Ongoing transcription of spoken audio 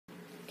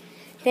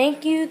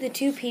thank you, the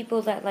 2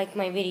 people that like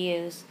my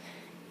videos.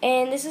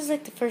 And this is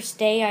like the first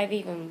day I've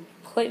even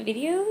put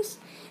videos,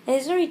 and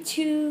there's already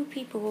 2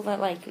 people that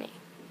like me.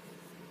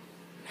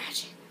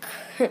 Magic.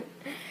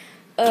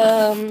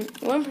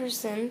 One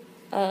person,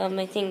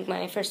 I think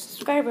my first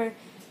subscriber,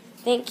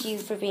 thank you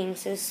for being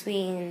so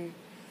sweet, and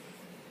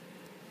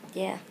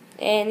yeah.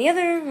 And the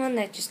other one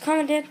that just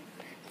commented,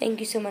 thank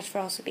you so much for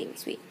also being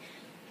sweet.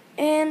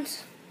 And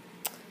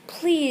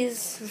please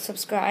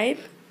subscribe,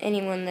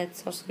 anyone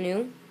that's also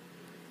new.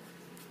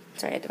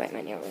 Sorry, I had to bite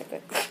my nail real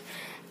quick.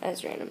 That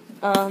was random.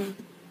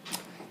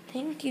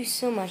 Thank you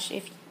so much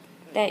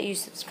that you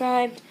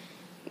subscribed.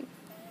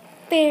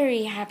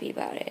 Very happy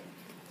about it.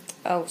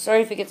 Oh,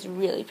 sorry if it gets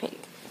really pink,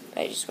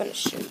 but I just want to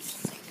show you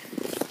something.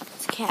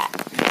 It's a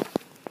cat.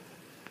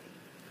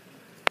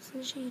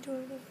 Isn't she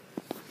adorable?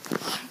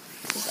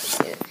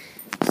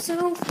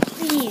 So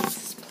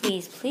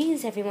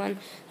please, everyone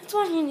that's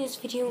watching this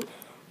video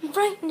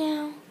right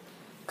now,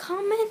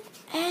 comment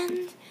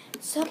and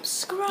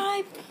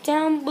subscribe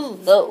down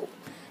below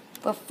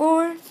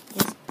before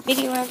this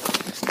video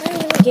ends. I'm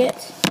gonna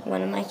get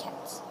one of my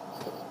cats.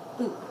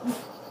 Ooh.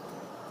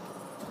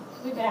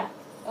 Be back.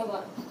 Hold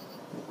on.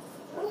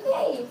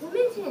 Okay, it's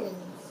Mittens.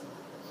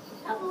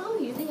 Hello,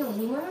 you're the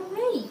only one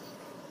awake.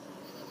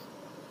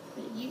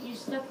 You're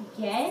stuck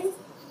again?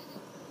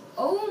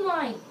 Oh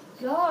my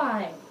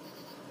god.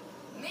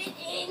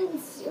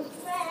 Mittens, you're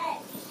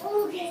fat.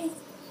 Okay.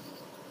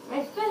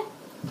 My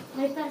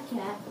fat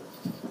cat.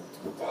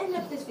 To end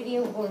up this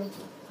video, or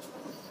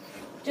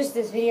just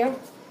this video,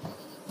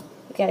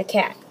 we got a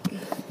cat.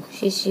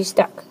 She's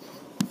stuck.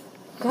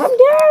 Calm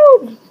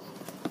down.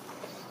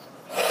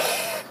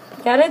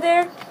 Got it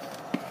there?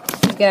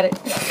 You got it.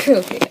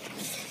 Okay.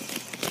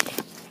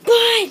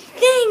 But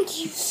thank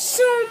you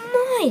so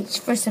much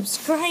for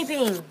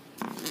subscribing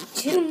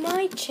to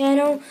my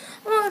channel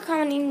or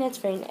commenting. That's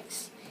very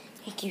nice.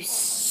 Thank you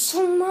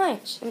so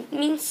much. It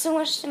means so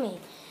much to me.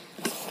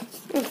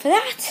 And for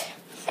that,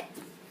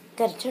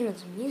 gotta turn on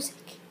some music.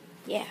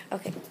 Yeah,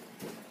 okay.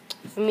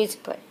 For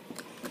music play.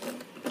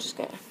 I'm just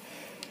gonna.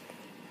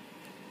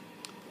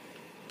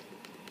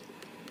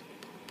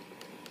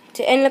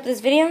 To end up this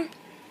video,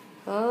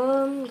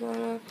 I'm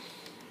gonna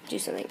do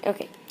something.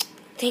 Okay.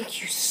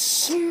 Thank you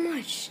so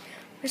much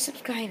for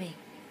subscribing.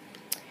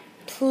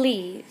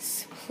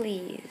 Please,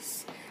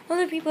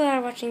 other people that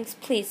are watching this,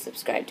 please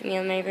subscribe to me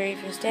on my very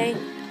first day.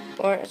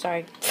 Or,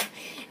 sorry,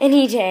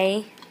 any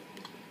day.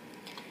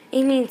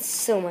 It means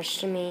so much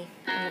to me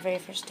on the very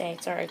first day.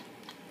 Sorry.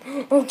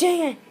 Oh,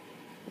 dang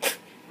it.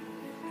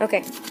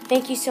 Okay.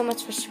 Thank you so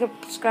much for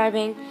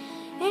subscribing.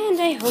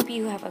 And I hope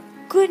you have a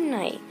good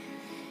night.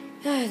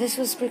 This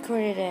was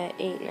recorded at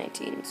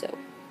 8:19, so.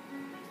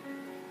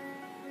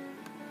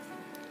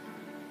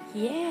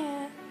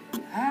 Yeah.